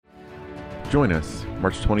Join us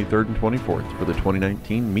March 23rd and 24th for the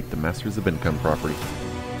 2019 Meet the Masters of Income Property.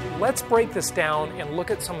 Let's break this down and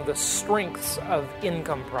look at some of the strengths of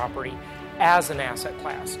income property as an asset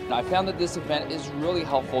class. I found that this event is really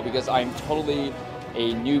helpful because I'm totally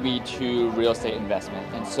a newbie to real estate investment,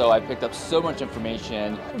 and so I picked up so much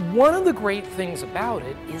information. One of the great things about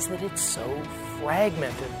it is that it's so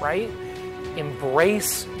fragmented, right?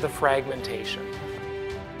 Embrace the fragmentation.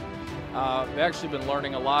 I've actually been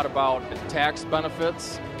learning a lot about tax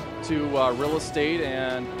benefits to real estate,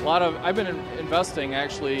 and I've been investing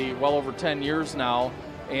actually well over 10 years now,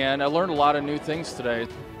 and I learned a lot of new things today.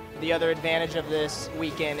 The other advantage of this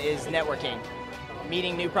weekend is networking.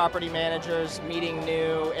 Meeting new property managers, meeting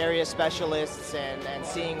new area specialists, and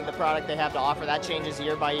seeing the product they have to offer. That changes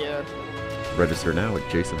year by year. Register now at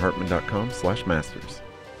jasonhartman.com/masters.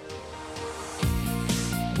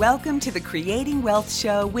 Welcome to the Creating Wealth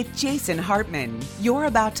Show with Jason Hartman. You're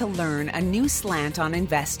about to learn a new slant on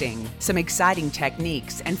investing, some exciting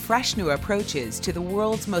techniques, and fresh new approaches to the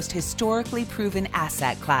world's most historically proven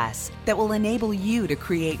asset class that will enable you to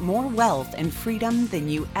create more wealth and freedom than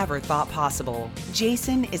you ever thought possible.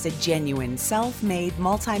 Jason is a genuine self-made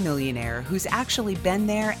multimillionaire who's actually been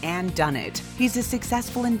there and done it. He's a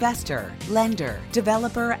successful investor, lender,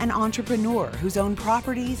 developer, and entrepreneur who's owned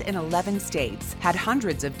properties in 11 states, had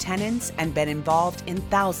hundreds of tenants, and been involved in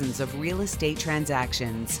thousands of real estate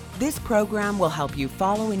transactions. This program will help you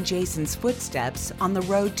follow in Jason's footsteps on the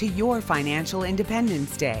road to your financial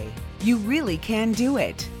independence day. You really can do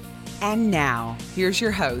it. And now, here's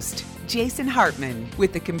your host, Jason Hartman,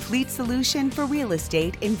 with the complete solution for real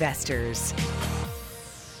estate investors.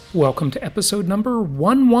 Welcome to episode number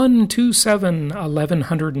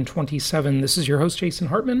 1127. This is your host, Jason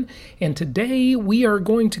Hartman, and today we are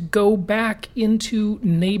going to go back into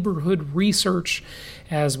neighborhood research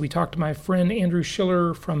as we talk to my friend Andrew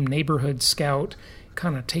Schiller from NeighborhoodScout,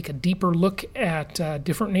 kind of take a deeper look at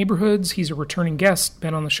different neighborhoods. He's a returning guest,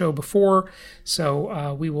 been on the show before,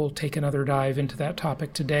 so we will take another dive into that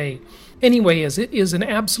topic today. Anyway, as it is an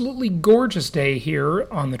absolutely gorgeous day here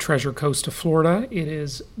on the Treasure Coast of Florida, it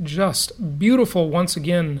is just beautiful once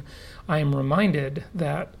again. I am reminded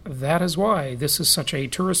that is why this is such a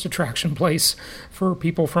tourist attraction place for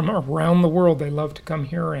people from around the world. They love to come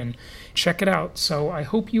here and check it out. So I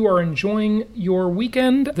hope you are enjoying your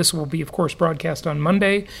weekend. This will be, of course, broadcast on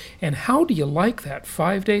Monday. And how do you like that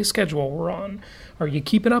 5-day schedule we're on? Are you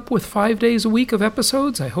keeping up with 5 days a week of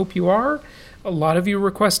episodes? I hope you are. A lot of you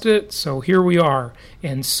requested it, so here we are.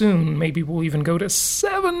 And soon, maybe we'll even go to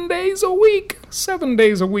 7 days a week. 7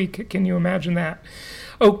 days a week. Can you imagine that?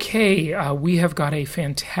 Okay, we have got a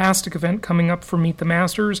fantastic event coming up for Meet the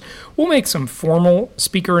Masters. We'll make some formal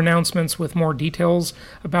speaker announcements with more details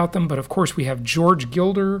about them, but of course we have George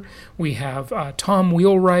Gilder, we have Tom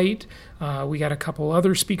Wheelwright, we got a couple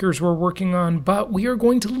other speakers we're working on, but we are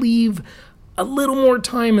going to leave a little more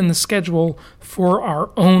time in the schedule for our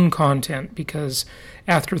own content, because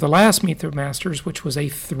after the last Meet the Masters, which was a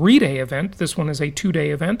 3-day event, this one is a 2-day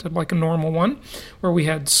event, like a normal one, where we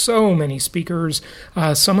had so many speakers.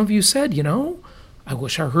 Some of you said, I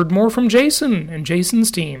wish I heard more from Jason and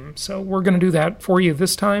Jason's team. So we're going to do that for you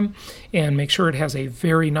this time and make sure it has a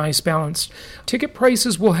very nice balance. Ticket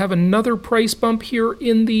prices will have another price bump here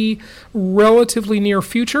in the relatively near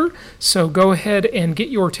future. So go ahead and get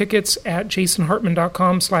your tickets at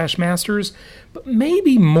jasonhartman.com/masters. But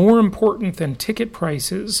maybe more important than ticket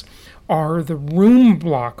prices are the room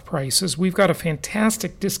block prices. We've got a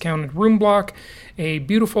fantastic discounted room block, a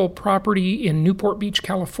beautiful property in Newport Beach,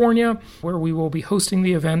 California, where we will be hosting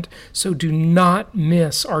the event. So do not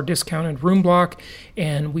miss our discounted room block.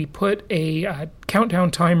 And we put a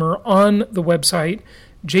countdown timer on the website,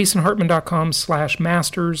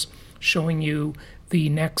 jasonhartman.com/masters, showing you the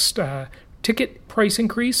next ticket price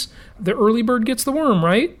increase. The early bird gets the worm,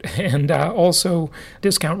 right? And also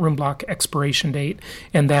discount room block expiration date.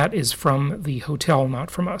 And that is from the hotel, not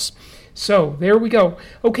from us. So there we go.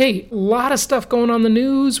 Okay, a lot of stuff going on in the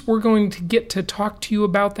news. We're going to get to talk to you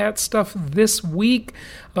about that stuff this week.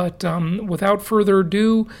 But without further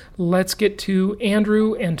ado, let's get to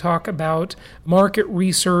Andrew and talk about market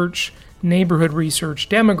research, neighborhood research,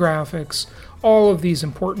 demographics, all of these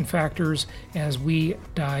important factors as we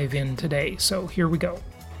dive in today. So here we go.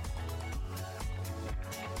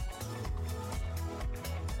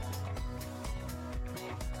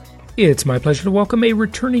 It's my pleasure to welcome a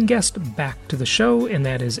returning guest back to the show, and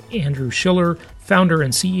that is Andrew Schiller, founder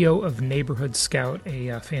and CEO of NeighborhoodScout,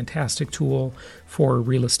 a fantastic tool for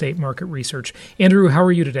real estate market research. Andrew, how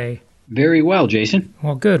are you today? Very well, Jason.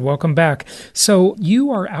 Well, good. Welcome back. So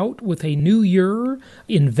you are out with a New Year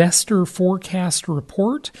investor forecast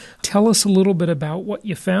report. Tell us a little bit about what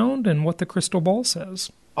you found and what the crystal ball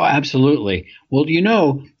says. Oh, absolutely. Well,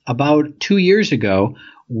 about 2 years ago,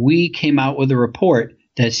 we came out with a report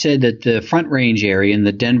that said that the Front Range area in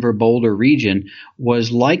the Denver-Boulder region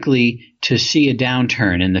was likely to see a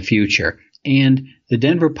downturn in the future. And the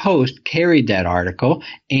Denver Post carried that article,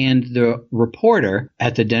 and the reporter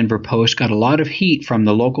at the Denver Post got a lot of heat from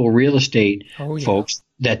the local real estate folks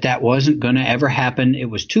that wasn't going to ever happen. It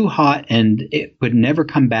was too hot, and it would never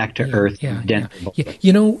come back to earth.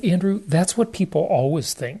 Andrew, that's what people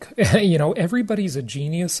always think. Everybody's a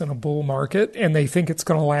genius in a bull market, and they think it's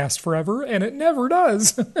going to last forever, and it never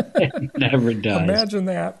does. It never does. Imagine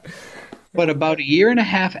that. But about a year and a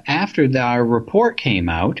half after our report came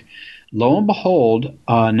out, lo and behold,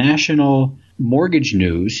 National Mortgage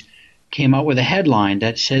News came out with a headline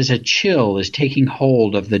that says a chill is taking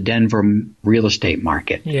hold of the Denver real estate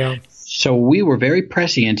market. Yeah. So we were very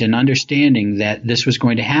prescient in understanding that this was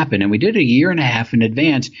going to happen, and we did a year and a half in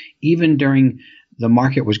advance, even during the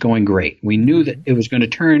market was going great. We knew that it was going to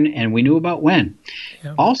turn, and we knew about when.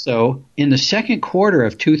 Yeah. Also, in the second quarter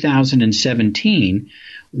of 2017,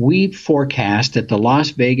 we forecast that the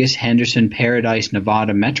Las Vegas, Henderson, Paradise,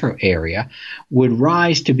 Nevada metro area would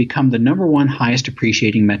rise to become the number one highest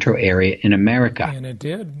appreciating metro area in America. And it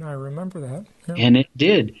did. I remember that. Yeah. And it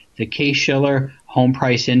did. The Schiller Home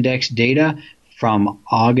Price Index data from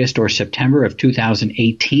August or September of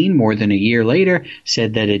 2018, more than a year later,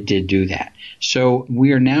 said that it did do that. So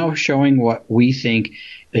we are now showing what we think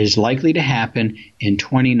is likely to happen in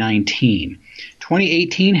 2019.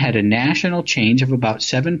 2018 had a national change of about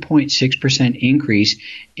 7.6% increase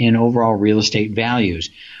in overall real estate values.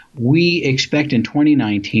 We expect in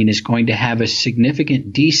 2019 is going to have a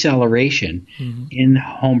significant deceleration in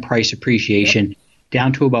home price appreciation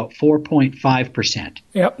down to about 4.5%.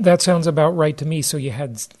 Yep, that sounds about right to me. So you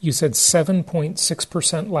said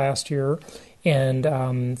 7.6% last year,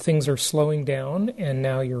 and things are slowing down, and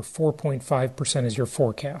now your 4.5% is your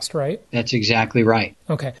forecast, right? That's exactly right.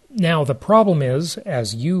 Okay. Now, the problem is,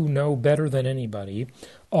 as you know better than anybody,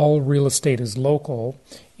 all real estate is local,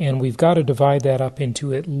 and we've got to divide that up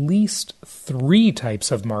into at least 3 types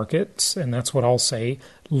of markets, and that's what I'll say: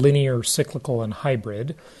 linear, cyclical, and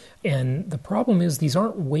hybrid. And the problem is these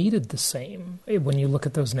aren't weighted the same when you look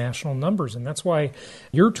at those national numbers. And that's why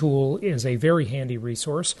your tool is a very handy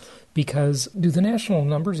resource, because do the national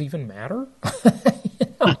numbers even matter?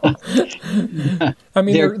 I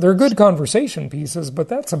mean, they're good conversation pieces, but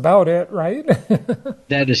that's about it, right?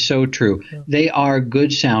 That is so true. Yeah. They are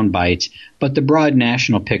good sound bites, but the broad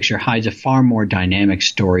national picture hides a far more dynamic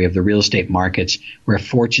story of the real estate markets where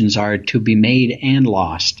fortunes are to be made and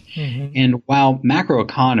lost. Mm-hmm. And while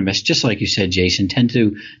macroeconomists, just like you said, Jason, tend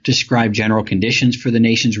to describe general conditions for the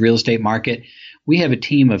nation's real estate market, we have a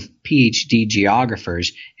team of PhD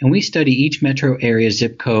geographers, and we study each metro area,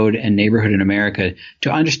 zip code, and neighborhood in America to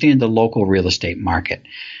understand the local real estate market.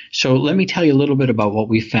 So let me tell you a little bit about what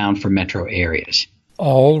we found for metro areas.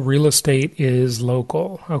 All real estate is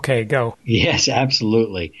local. Okay, go. Yes,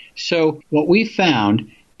 absolutely. So what we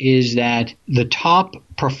found is that the top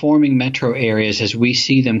performing metro areas, as we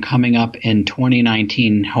see them coming up in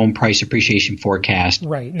 2019 home price appreciation forecast.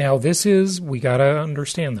 Right. Now, we got to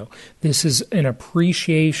understand, though, this is an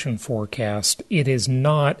appreciation forecast. It is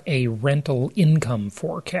not a rental income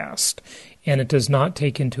forecast, and it does not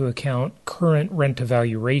take into account current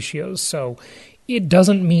rent-to-value ratios. So it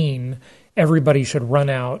doesn't mean everybody should run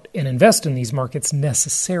out and invest in these markets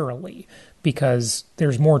necessarily, because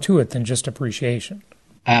there's more to it than just appreciation.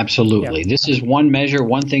 Absolutely. Yeah. This is one measure,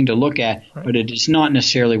 one thing to look at, right, but it is not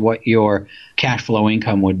necessarily what your cash flow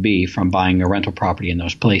income would be from buying a rental property in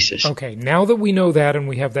those places. Okay, now that we know that and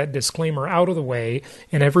we have that disclaimer out of the way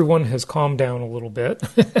and everyone has calmed down a little bit,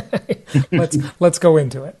 let's go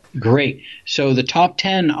into it. Great. So the top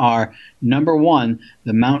 10 are, number 1,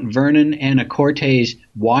 the Mount Vernon, Anacortes,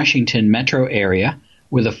 Washington metro area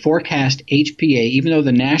with a forecast HPA, even though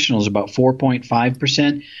the national is about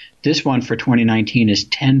 4.5%, this one for 2019 is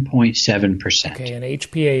 10.7%. Okay, and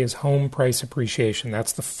HPA is home price appreciation.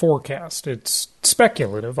 That's the forecast. It's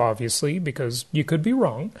speculative, obviously, because you could be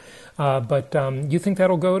wrong. But you think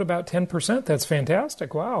that'll go at about 10%? That's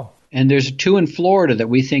fantastic. Wow. And there's 2 in Florida that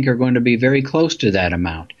we think are going to be very close to that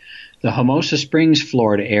amount. The Hermosa Springs,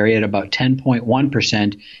 Florida area at about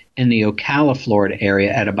 10.1%, and the Ocala, Florida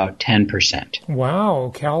area at about 10%.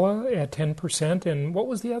 Wow, Ocala at 10%. And what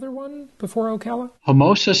was the other one before Ocala?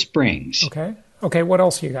 Hermosa Springs. Okay. Okay, what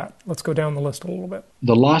else you got? Let's go down the list a little bit.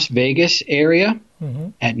 The Las Vegas area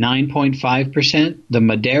at 9.5%, the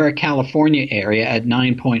Madera, California area at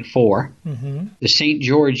 9.4%, the St.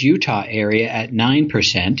 George, Utah area at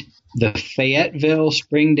 9%, the Fayetteville,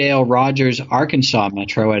 Springdale, Rogers, Arkansas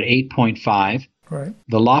metro at 8.5%, right.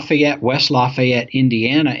 The Lafayette, West Lafayette,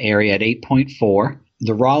 Indiana area at 8.4%,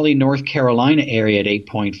 the Raleigh, North Carolina area at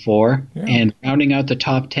 8.4%, and rounding out the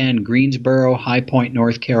top 10, Greensboro, High Point,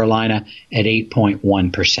 North Carolina at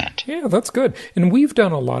 8.1%. Yeah, that's good. And we've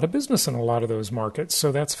done a lot of business in a lot of those markets,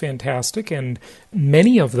 so that's fantastic. And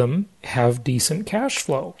many of them have decent cash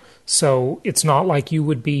flow. So it's not like you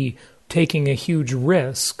would be taking a huge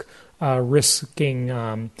risk,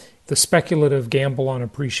 risking the speculative gamble on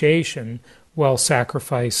appreciation while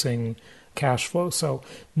sacrificing cash flow. So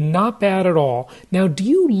not bad at all. Now, do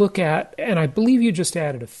you look at, and I believe you just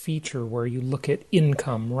added a feature where you look at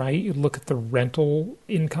income, right? You look at the rental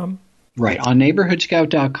income? Right. On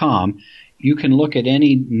NeighborhoodScout.com, you can look at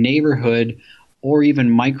any neighborhood or even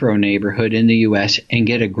micro neighborhood in the U.S. and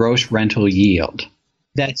get a gross rental yield.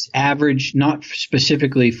 That's average, not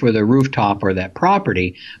specifically for the rooftop or that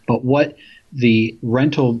property, but what the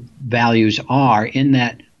rental values are in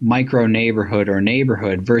that micro neighborhood or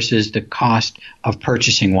neighborhood versus the cost of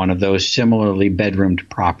purchasing one of those similarly bedroomed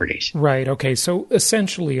properties. Right. Okay. So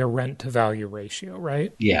essentially a rent to value ratio,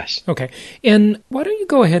 right? Yes. Okay. And why don't you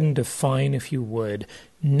go ahead and define, if you would,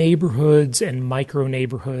 neighborhoods and micro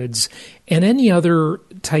neighborhoods and any other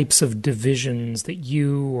types of divisions that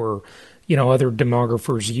you or, other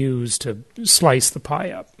demographers use to slice the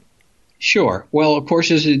pie up? Sure. Well, of course,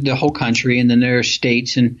 there's the whole country, and then there are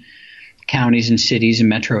states and counties and cities and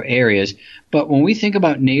metro areas. But when we think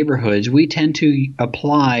about neighborhoods, we tend to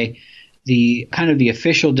apply the kind of the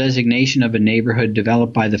official designation of a neighborhood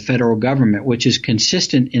developed by the federal government, which is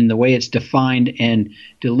consistent in the way it's defined and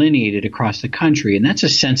delineated across the country, and that's a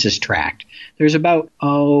census tract. There's about,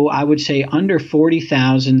 I would say under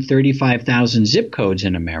 40,000, 35,000 zip codes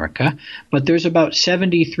in America, but there's about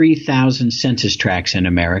 73,000 census tracts in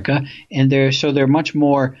America, and they're much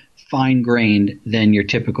more fine-grained than your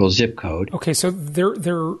typical zip code. Okay, so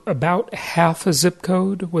they're about half a zip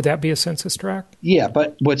code. Would that be a census tract? Yeah,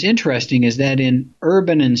 but what's interesting is that in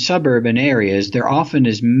urban and suburban areas, there often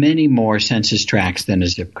is many more census tracts than a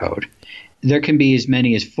zip code. There can be as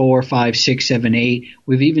many as 4, 5, 6, 7, 8.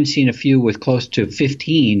 We've even seen a few with close to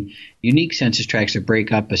 15 unique census tracts that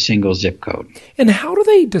break up a single zip code. And how do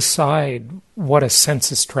they decide what a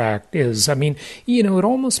census tract is? I mean, it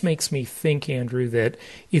almost makes me think, Andrew, that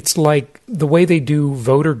it's like the way they do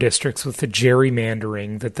voter districts with the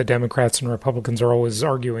gerrymandering that the Democrats and Republicans are always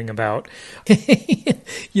arguing about,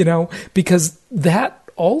 because that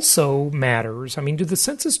also matters. I mean, do the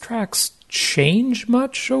census tracts change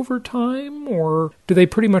much over time, or do they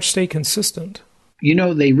pretty much stay consistent?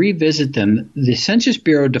 They revisit them. The Census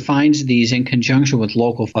Bureau defines these in conjunction with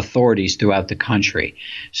local authorities throughout the country.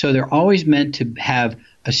 So they're always meant to have,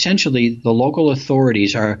 essentially, the local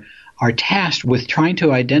authorities are tasked with trying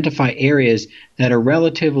to identify areas that are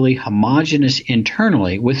relatively homogeneous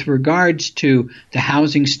internally with regards to the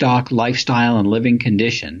housing stock, lifestyle, and living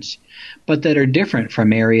conditions, but that are different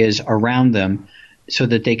from areas around them so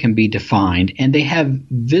that they can be defined. And they have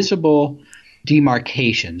visible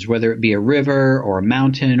demarcations, whether it be a river or a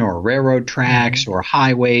mountain or railroad tracks or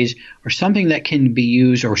highways or something that can be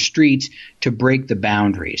used, or streets, to break the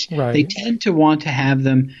boundaries. Right. They tend to want to have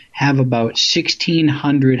them have about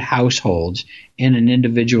 1,600 households in an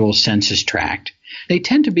individual census tract. They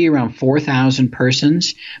tend to be around 4,000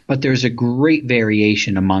 persons, but there's a great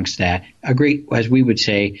variation amongst that, a great, as we would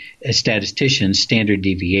say as statisticians, standard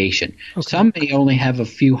deviation. Okay. Some may only have a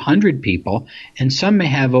few hundred people, and some may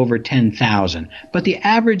have over 10,000, but the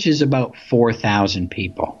average is about 4,000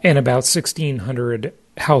 people. And about 1,600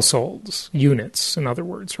 households, units, in other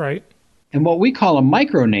words, right? And what we call a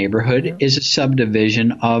micro neighborhood is a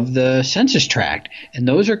subdivision of the census tract, and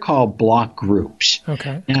those are called block groups.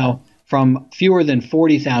 Okay. Now, from fewer than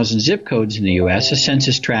 40,000 zip codes in the U.S., a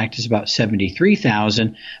census tract is about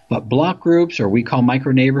 73,000, but block groups, or we call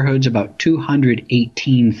micro neighborhoods, about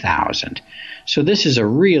 218,000. So this is a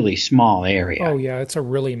really small area. Oh, yeah, it's a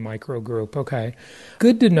really micro group. Okay.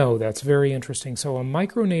 Good to know. That's very interesting. So a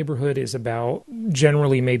micro neighborhood is about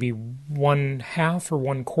generally maybe 1/2 or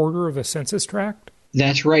 1/4 of a census tract?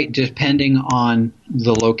 That's right, depending on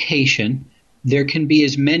the location. There can be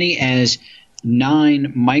as many as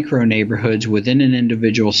 9 micro neighborhoods within an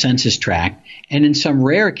individual census tract, and in some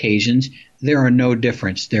rare occasions, there are no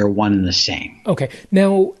difference. They're one and the same. Okay.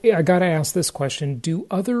 Now, I got to ask this question. Do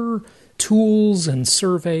other tools and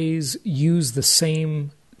surveys use the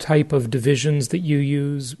same type of divisions that you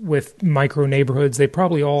use with micro neighborhoods? They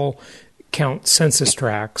probably all count census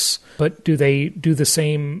tracts, but do they do the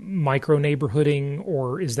same micro neighborhooding,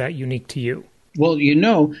 or is that unique to you? Well,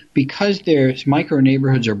 because there's micro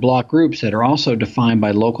neighborhoods or block groups that are also defined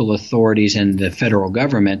by local authorities and the federal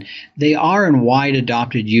government, they are in wide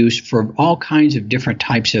adopted use for all kinds of different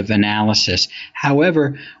types of analysis.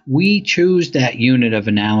 However, we choose that unit of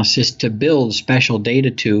analysis to build special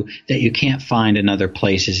data to that you can't find in other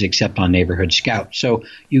places except on NeighborhoodScout. So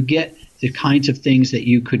you get the kinds of things that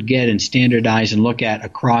you could get and standardize and look at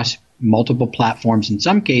across multiple platforms in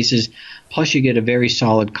some cases, plus you get a very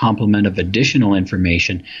solid complement of additional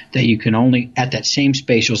information that you can only, at that same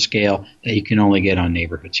spatial scale, that you can only get on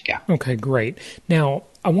NeighborhoodScout. Okay, great. Now,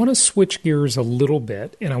 I want to switch gears a little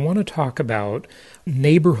bit, and I want to talk about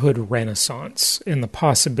neighborhood renaissance and the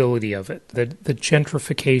possibility of it, the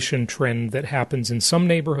gentrification trend that happens in some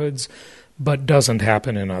neighborhoods but doesn't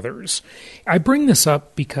happen in others. I bring this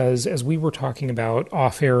up because, as we were talking about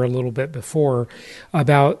off-air a little bit before,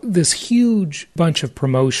 about this huge bunch of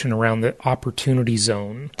promotion around the Opportunity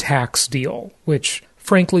Zone tax deal, which,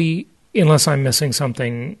 frankly, unless I'm missing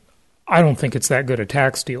something, I don't think it's that good a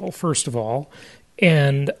tax deal, first of all.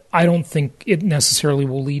 And I don't think it necessarily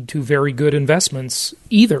will lead to very good investments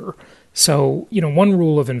either. So, one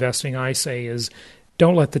rule of investing, I say, is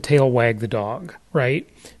don't let the tail wag the dog, right?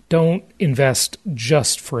 Don't invest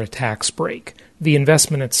just for a tax break. The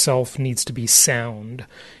investment itself needs to be sound,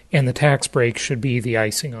 and the tax break should be the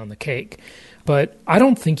icing on the cake. But I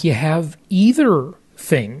don't think you have either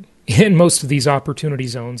thing in most of these opportunity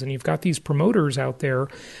zones, and you've got these promoters out there,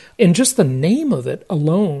 and just the name of it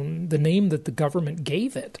alone, the name that the government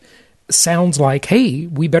gave it, sounds like, hey,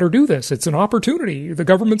 we better do this. It's an opportunity. The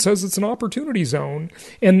government says it's an opportunity zone.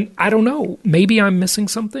 And I don't know, maybe I'm missing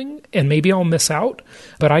something and maybe I'll miss out,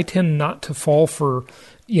 but I tend not to fall for,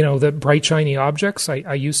 the bright, shiny objects.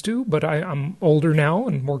 I used to, but I'm older now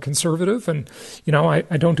and more conservative. And,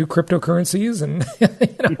 I don't do cryptocurrencies and,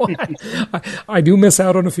 I do miss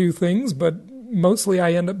out on a few things, but mostly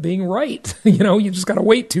I end up being right. You just got to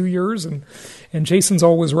wait 2 years and Jason's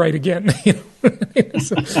always right again.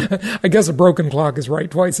 So, I guess a broken clock is right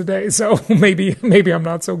twice a day. So maybe I'm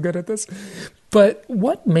not so good at this. But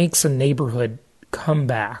what makes a neighborhood come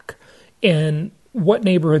back, and what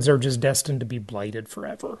neighborhoods are just destined to be blighted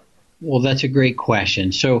forever? Well, that's a great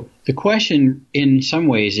question. So the question in some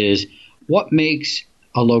ways is, what makes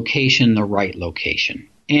a location the right location?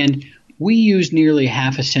 And we use nearly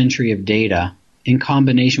half a century of data in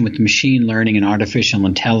combination with machine learning and artificial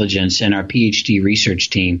intelligence and our PhD research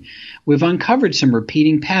team. We've uncovered some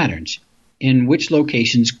repeating patterns in which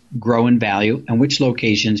locations grow in value and which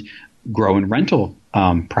locations grow in rental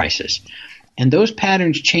prices. And those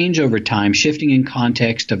patterns change over time, shifting in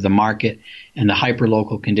context of the market and the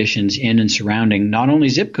hyperlocal conditions in and surrounding not only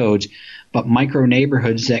zip codes, but micro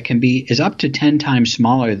neighborhoods that can be up to 10 times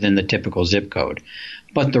smaller than the typical zip code.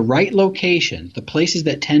 But the right locations, the places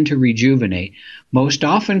that tend to rejuvenate, most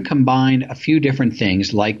often combine a few different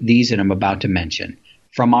things like these that I'm about to mention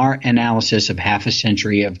from our analysis of half a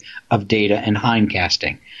century of data and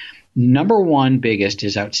hindcasting. Number one biggest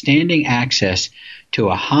is outstanding access to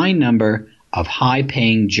a high number of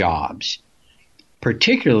high-paying jobs,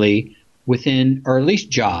 particularly within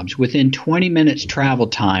 20 minutes travel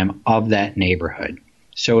time of that neighborhood.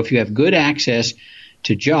 So if you have good access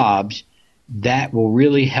to jobs, that will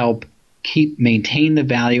really help maintain the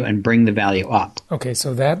value and bring the value up. Okay,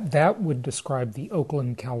 so that would describe the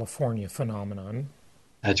Oakland, California phenomenon.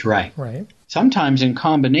 That's right. Right. Sometimes in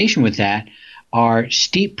combination with that are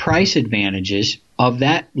steep price advantages of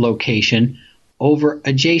that location over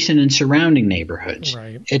adjacent and surrounding neighborhoods.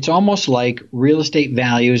 Right. It's almost like real estate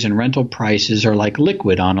values and rental prices are like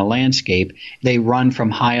liquid on a landscape. They run from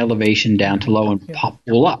high elevation down to low and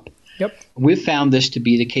pull up. Yep. We've found this to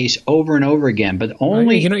be the case over and over again, but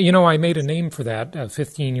only... I made a name for that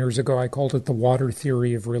 15 years ago. I called it the water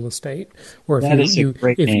theory of real estate, where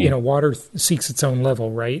if water seeks its own level,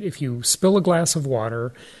 right? If you spill a glass of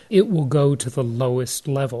water, it will go to the lowest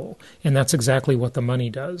level, and that's exactly what the money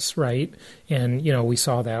does, right? And, we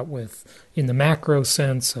saw that in the macro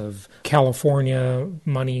sense of California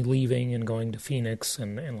money leaving and going to Phoenix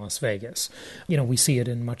and Las Vegas. We see it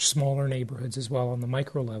in much smaller neighborhoods as well on the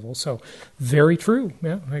micro level. So very true.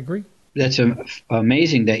 Yeah, I agree. That's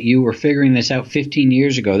amazing that you were figuring this out 15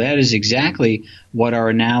 years ago. That is exactly what our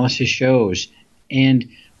analysis shows. And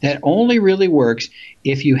that only really works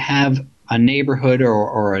if you have a neighborhood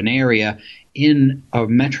or an area in a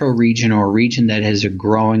metro region or a region that has a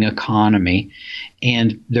growing economy,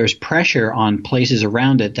 and there's pressure on places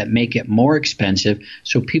around it that make it more expensive,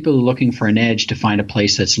 so people are looking for an edge to find a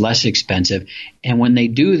place that's less expensive. And when they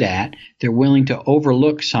do that, they're willing to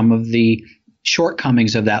overlook some of the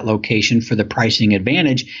shortcomings of that location for the pricing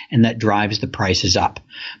advantage, and that drives the prices up.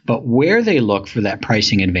 But where they look for that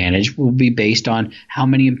pricing advantage will be based on how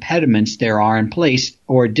many impediments there are in place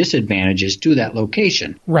or disadvantages to that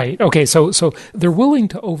location. Right. Okay. So they're willing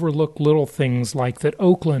to overlook little things like that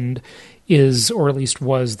Oakland is, or at least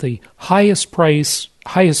was, the highest price,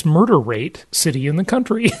 highest murder rate city in the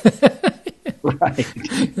country. Right.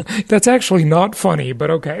 That's actually not funny,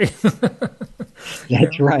 but okay.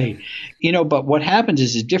 That's right. But what happens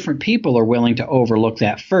is different people are willing to overlook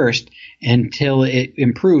that first until it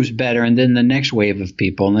improves better, and then the next wave of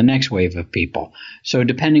people and the next wave of people. So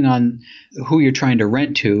depending on who you're trying to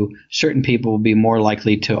rent to, certain people will be more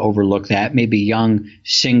likely to overlook that, maybe young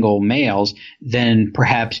single males, than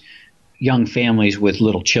perhaps young families with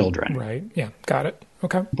little children. Right. Yeah. Got it.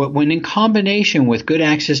 Okay. But when in combination with good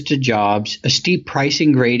access to jobs, a steep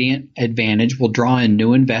pricing gradient advantage will draw in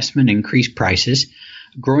new investment, increase prices,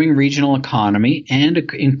 growing regional economy, and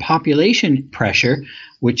in population pressure,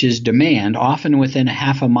 which is demand, often within a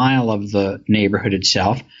half a mile of the neighborhood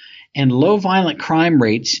itself, and low violent crime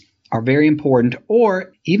rates are very important,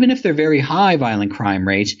 or even if they're very high violent crime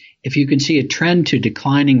rates, if you can see a trend to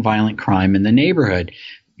declining violent crime in the neighborhood,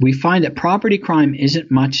 we find that property crime isn't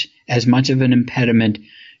as much of an impediment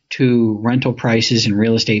to rental prices and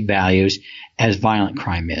real estate values as violent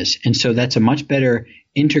crime is. And so that's a much better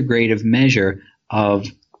integrative measure of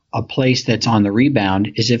a place that's on the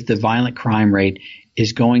rebound, is if the violent crime rate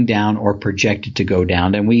is going down or projected to go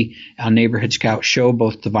down. And we, on NeighborhoodScout, show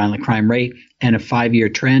both the violent crime rate and a 5-year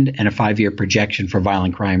trend and a 5-year projection for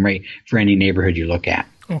violent crime rate for any neighborhood you look at.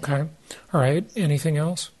 Okay. All right. Anything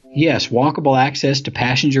else? Yes, walkable access to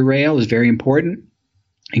passenger rail is very important.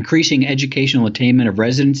 Increasing educational attainment of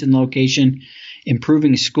residents in location,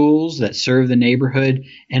 improving schools that serve the neighborhood,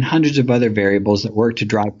 and hundreds of other variables that work to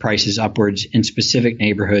drive prices upwards in specific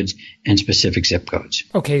neighborhoods and specific zip codes.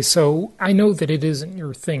 Okay, so I know that it isn't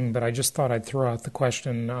your thing, but I just thought I'd throw out the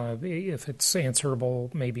question. If it's answerable,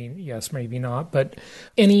 maybe yes, maybe not. But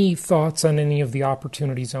any thoughts on any of the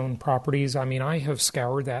Opportunity Zone properties? I mean, I have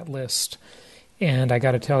scoured that list, and I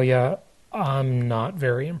got to tell you, I'm not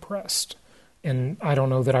very impressed. And I don't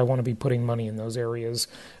know that I want to be putting money in those areas.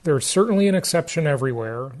 There's certainly an exception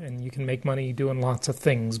everywhere, and you can make money doing lots of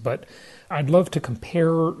things, but I'd love to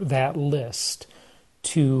compare that list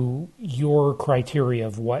to your criteria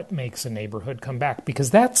of what makes a neighborhood come back,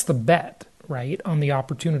 because that's the bet, right, on the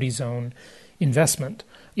Opportunity Zone investment,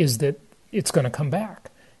 is that it's going to come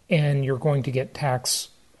back, and you're going to get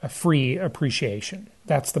tax-free appreciation.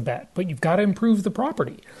 That's the bet. But you've got to improve the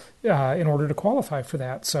property in order to qualify for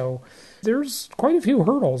that. So there's quite a few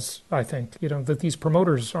hurdles, I think, that these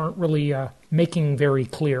promoters aren't really making very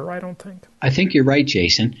clear, I don't think. I think you're right,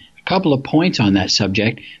 Jason. A couple of points on that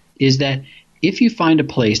subject is that if you find a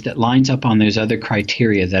place that lines up on those other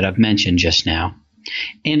criteria that I've mentioned just now,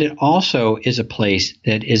 and it also is a place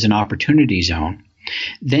that is an opportunity zone,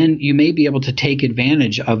 then you may be able to take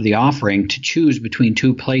advantage of the offering to choose between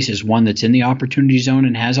two places, one that's in the opportunity zone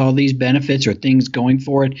and has all these benefits or things going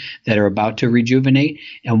for it that are about to rejuvenate,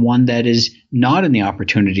 and one that is not in the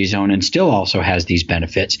opportunity zone and still also has these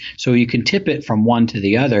benefits. So you can tip it from one to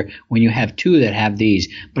the other when you have two that have these.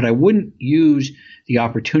 But I wouldn't use the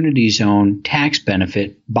opportunity zone tax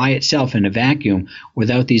benefit by itself in a vacuum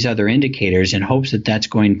without these other indicators in hopes that that's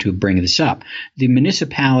going to bring this up. The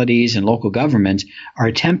municipalities and local governments are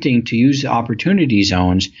attempting to use the opportunity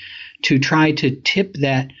zones to try to tip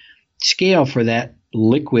that scale for that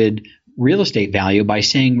liquid real estate value by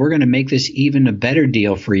saying we're going to make this even a better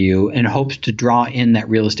deal for you in hopes to draw in that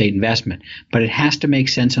real estate investment. But it has to make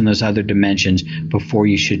sense on those other dimensions before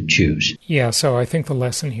you should choose. Yeah, so I think the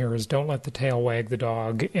lesson here is don't let the tail wag the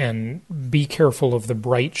dog and be careful of the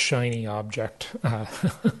bright, shiny object.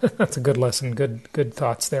 That's a good lesson. Good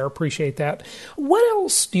thoughts there. Appreciate that. What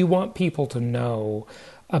else do you want people to know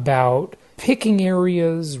about picking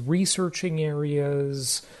areas, researching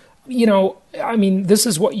areas? This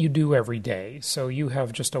is what you do every day, so you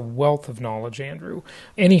have just a wealth of knowledge, Andrew.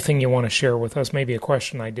 Anything you want to share with us, maybe a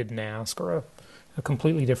question I didn't ask or a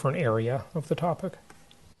completely different area of the topic?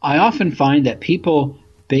 I often find that people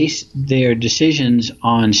base their decisions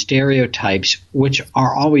on stereotypes, which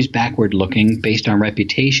are always backward looking based on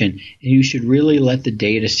reputation. And you should really let the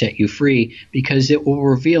data set you free, because it will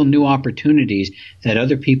reveal new opportunities that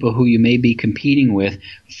other people who you may be competing with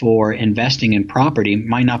for investing in property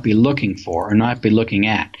might not be looking for or not be looking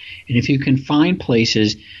at. And if you can find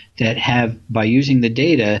places that have, by using the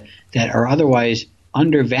data, that are otherwise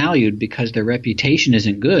undervalued because their reputation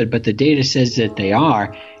isn't good, but the data says that they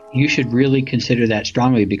are, you should really consider that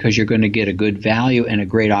strongly, because you're going to get a good value and a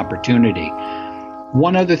great opportunity.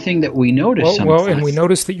 One other thing that we noticed sometimes... Well, and we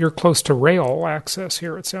noticed that you're close to rail access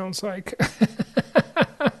here, it sounds like.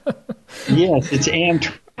 Yes, it's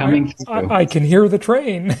Amtrak coming through. I can hear the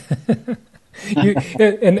train.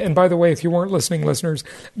 And by the way, if you weren't listening, listeners,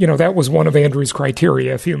 that was one of Andrew's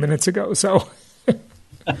criteria a few minutes ago, so...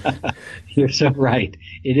 You're so right.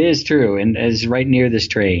 It is true, and is right near this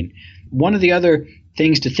train. One of the other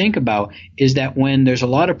things to think about is that when there's a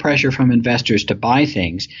lot of pressure from investors to buy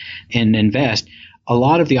things and invest, a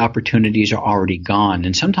lot of the opportunities are already gone.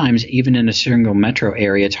 And sometimes even in a single metro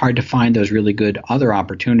area, it's hard to find those really good other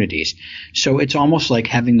opportunities. So it's almost like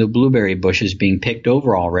having the blueberry bushes being picked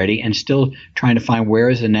over already and still trying to find where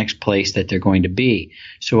is the next place that they're going to be.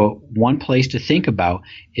 So one place to think about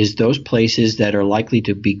is those places that are likely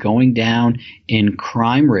to be going down in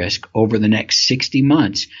crime risk over the next 60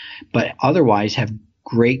 months, but otherwise have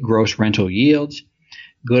great gross rental yields,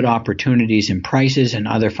 good opportunities in prices, and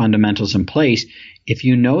other fundamentals in place. If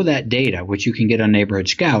you know that data, which you can get on Neighborhood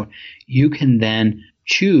Scout, you can then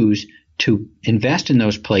choose to invest in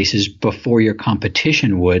those places before your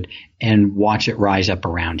competition would and watch it rise up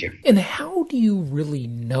around you. And how do you really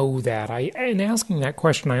know that? In asking that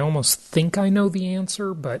question, I almost think I know the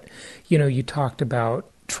answer, but you talked about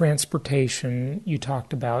transportation, you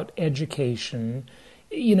talked about education.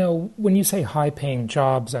 When you say high-paying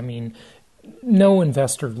jobs, I mean, no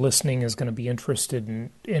investor listening is going to be interested in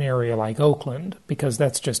an area like Oakland, because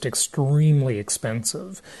that's just extremely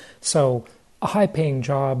expensive. So high-paying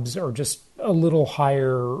jobs are just a little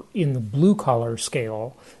higher in the blue-collar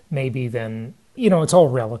scale maybe than, it's all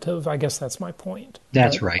relative. I guess that's my point.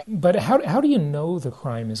 That's right. But how do you know the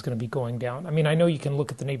crime is going to be going down? I mean, I know you can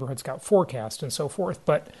look at the Neighborhood Scout forecast and so forth,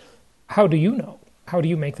 but how do you know? How do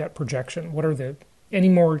you make that projection?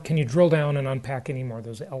 Can you drill down and unpack any more of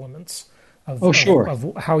those elements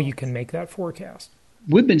of how you can make that forecast?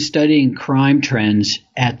 We've been studying crime trends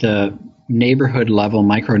at the neighborhood level,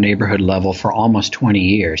 micro neighborhood level, for almost 20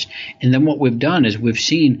 years. And then what we've done is we've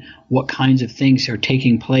seen what kinds of things are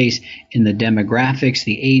taking place in the demographics,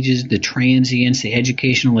 the ages, the transients, the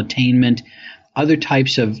educational attainment, other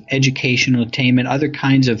types of educational attainment, other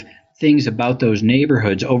kinds of things about those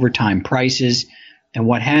neighborhoods, overtime prices, and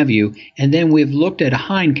what have you. And then we've looked at a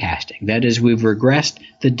hindcasting. That is, we've regressed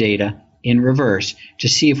the data in reverse to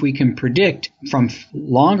see if we can predict from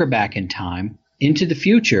longer back in time into the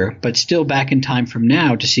future, but still back in time from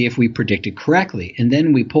now, to see if we predicted correctly. And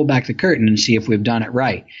then we pull back the curtain and see if we've done it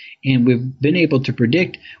right. And we've been able to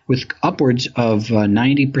predict with upwards of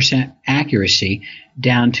 90% accuracy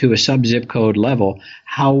down to a sub-zip code level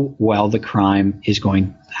how much crime is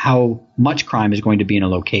going to be in a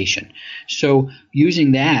location. So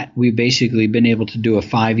using that, we've basically been able to do a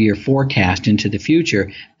 5-year forecast into the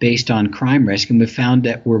future based on crime risk, and we've found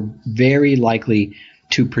that we're very likely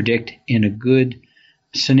to predict in a good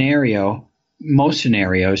scenario, most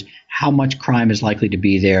scenarios, how much crime is likely to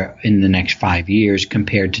be there in the next 5 years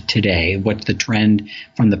compared to today, what's the trend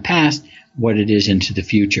from the past, what it is into the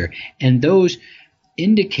future. And those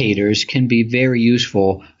indicators can be very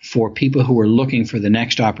useful for people who are looking for the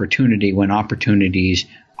next opportunity when opportunities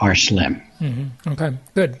are slim. Mm-hmm. Okay,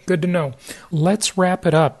 good to know. Let's wrap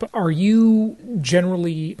it up. Are you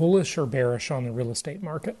generally bullish or bearish on the real estate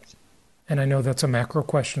market? And I know that's a macro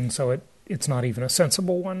question, so it's not even a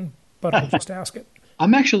sensible one, but I'll just ask it.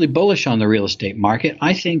 I'm actually bullish on the real estate market.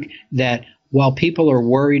 I think that while people are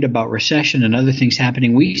worried about recession and other things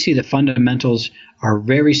happening, we see the fundamentals are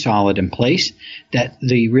very solid in place, that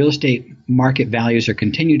the real estate market values are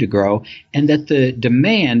continue to grow, and that the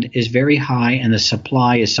demand is very high and the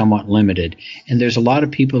supply is somewhat limited. And there's a lot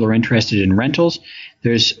of people who are interested in rentals.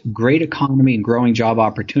 There's great economy and growing job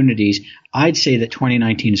opportunities. I'd say that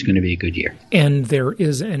 2019 is going to be a good year. And there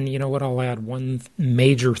is, and you know what, I'll add one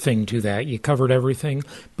major thing to that. You covered everything,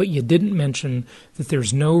 but you didn't mention that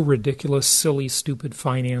there's no ridiculous, silly, stupid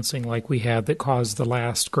financing like we had that caused the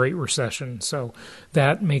last Great Recession. So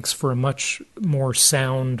that makes for a much more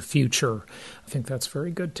sound future. I think that's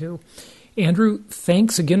very good too. Andrew,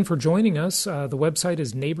 thanks again for joining us. The website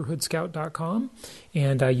is NeighborhoodScout.com,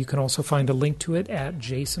 and you can also find a link to it at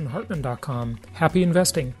JasonHartman.com. Happy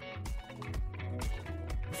investing.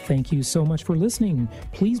 Thank you so much for listening.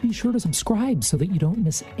 Please be sure to subscribe so that you don't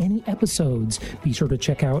miss any episodes. Be sure to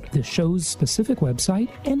check out the show's specific website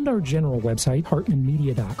and our general website,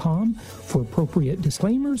 hartmanmedia.com, for appropriate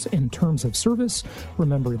disclaimers and terms of service.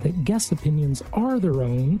 Remember that guest opinions are their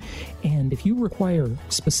own, and if you require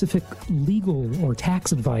specific legal or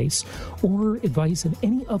tax advice or advice in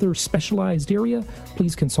any other specialized area,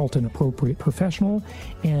 please consult an appropriate professional.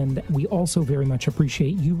 And we also very much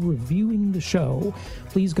appreciate you reviewing the show.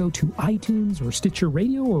 Please go to iTunes or Stitcher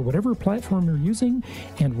Radio or whatever platform you're using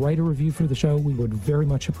and write a review for the show. We would very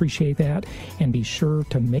much appreciate that. And be sure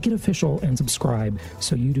to make it official and subscribe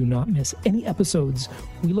so you do not miss any episodes.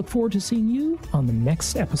 We look forward to seeing you on the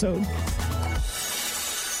next episode.